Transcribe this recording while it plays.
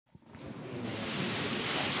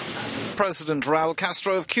President Raúl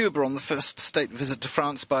Castro of Cuba, on the first state visit to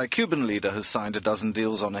France by a Cuban leader, has signed a dozen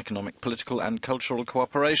deals on economic, political and cultural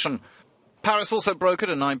cooperation. Paris also brokered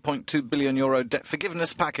a €9.2 billion debt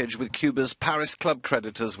forgiveness package with Cuba's Paris club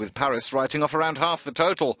creditors, with Paris writing off around half the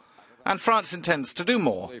total. And France intends to do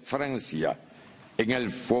more.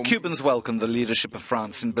 Cubans welcome the leadership of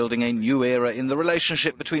France in building a new era in the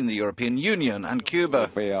relationship between the European Union and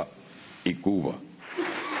Cuba.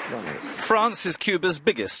 France is Cuba's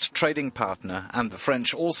biggest trading partner, and the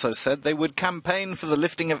French also said they would campaign for the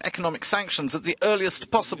lifting of economic sanctions at the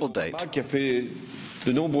earliest possible date. President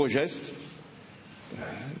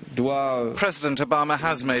Obama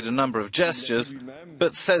has made a number of gestures,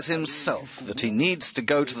 but says himself that he needs to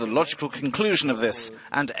go to the logical conclusion of this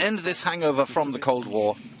and end this hangover from the Cold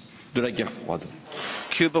War.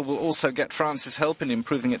 Cuba will also get France's help in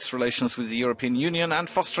improving its relations with the European Union and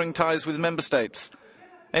fostering ties with member states.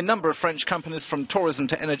 A number of French companies, from tourism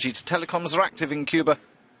to energy to telecoms, are active in Cuba,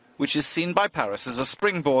 which is seen by Paris as a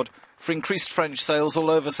springboard for increased French sales all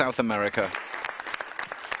over South America.